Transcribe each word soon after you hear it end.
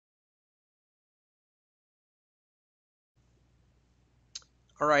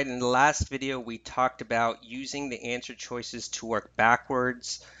All right, in the last video, we talked about using the answer choices to work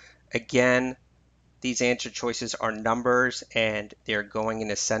backwards. Again, these answer choices are numbers and they're going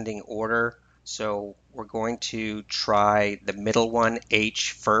in ascending order. So we're going to try the middle one,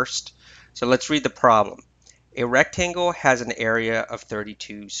 H, first. So let's read the problem. A rectangle has an area of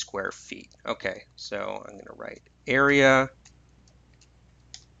 32 square feet. Okay, so I'm going to write area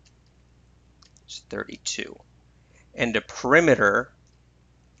is 32. And the perimeter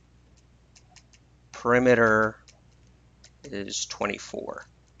is 24.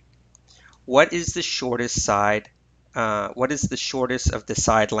 What is the shortest side? What is the shortest of the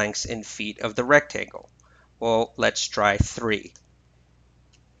side lengths in feet of the rectangle? Well, let's try 3.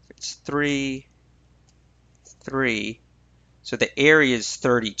 It's 3, 3. So the area is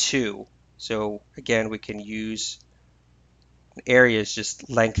 32. So again, we can use area is just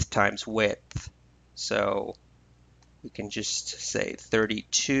length times width. So we can just say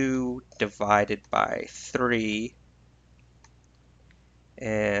 32 divided by 3.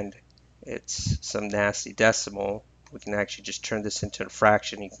 And it's some nasty decimal. We can actually just turn this into a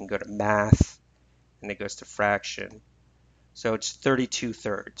fraction. You can go to math and it goes to fraction. So it's 32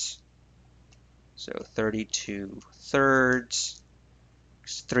 thirds. So 32 thirds,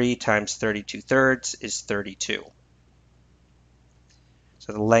 3 times 32 thirds is 32.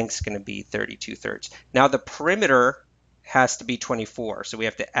 So the length's going to be 32 thirds. Now the perimeter has to be 24. So we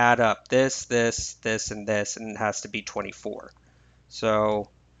have to add up this, this, this, and this, and it has to be 24. So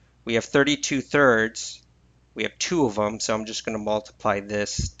we have 32 thirds. We have 2 of them, so I'm just going to multiply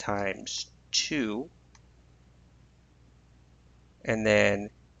this times 2. And then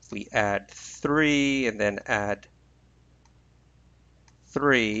if we add 3 and then add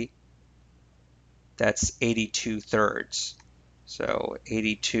 3, that's 82 thirds. So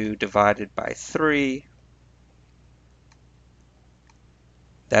 82 divided by 3,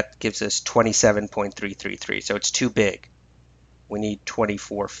 that gives us 27.333. So it's too big. We need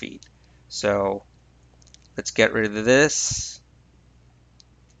 24 feet. So let's get rid of this.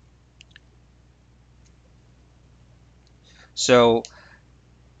 So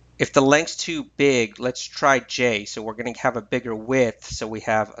if the length's too big, let's try J. So we're going to have a bigger width, so we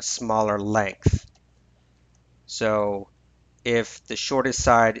have a smaller length. So if the shortest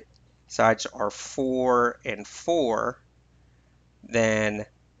sides are 4 and 4, then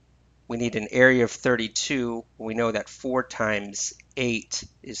we need an area of 32. We know that 4 times 8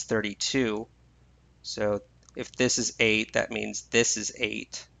 is 32. So if this is 8, that means this is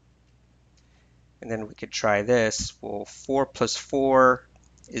 8. And then we could try this. Well, 4 plus 4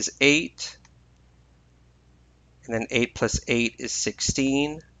 is 8. And then 8 plus 8 is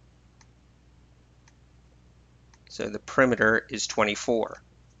 16. So the perimeter is 24.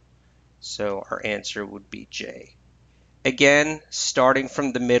 So our answer would be J. Again, starting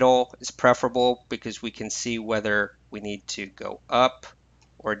from the middle is preferable because we can see whether we need to go up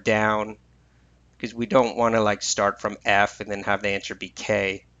or down, because we don't want to like start from F and then have the answer be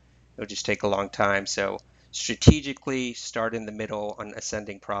K. It'll just take a long time. So strategically start in the middle on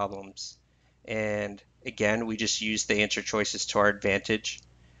ascending problems. And again, we just used the answer choices to our advantage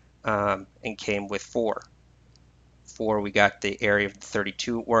and came with 4. 4, we got the area of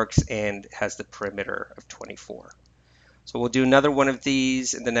 32 works and has the perimeter of 24. So we'll do another one of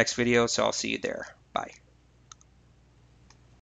these in the next video, so I'll see you there. Bye.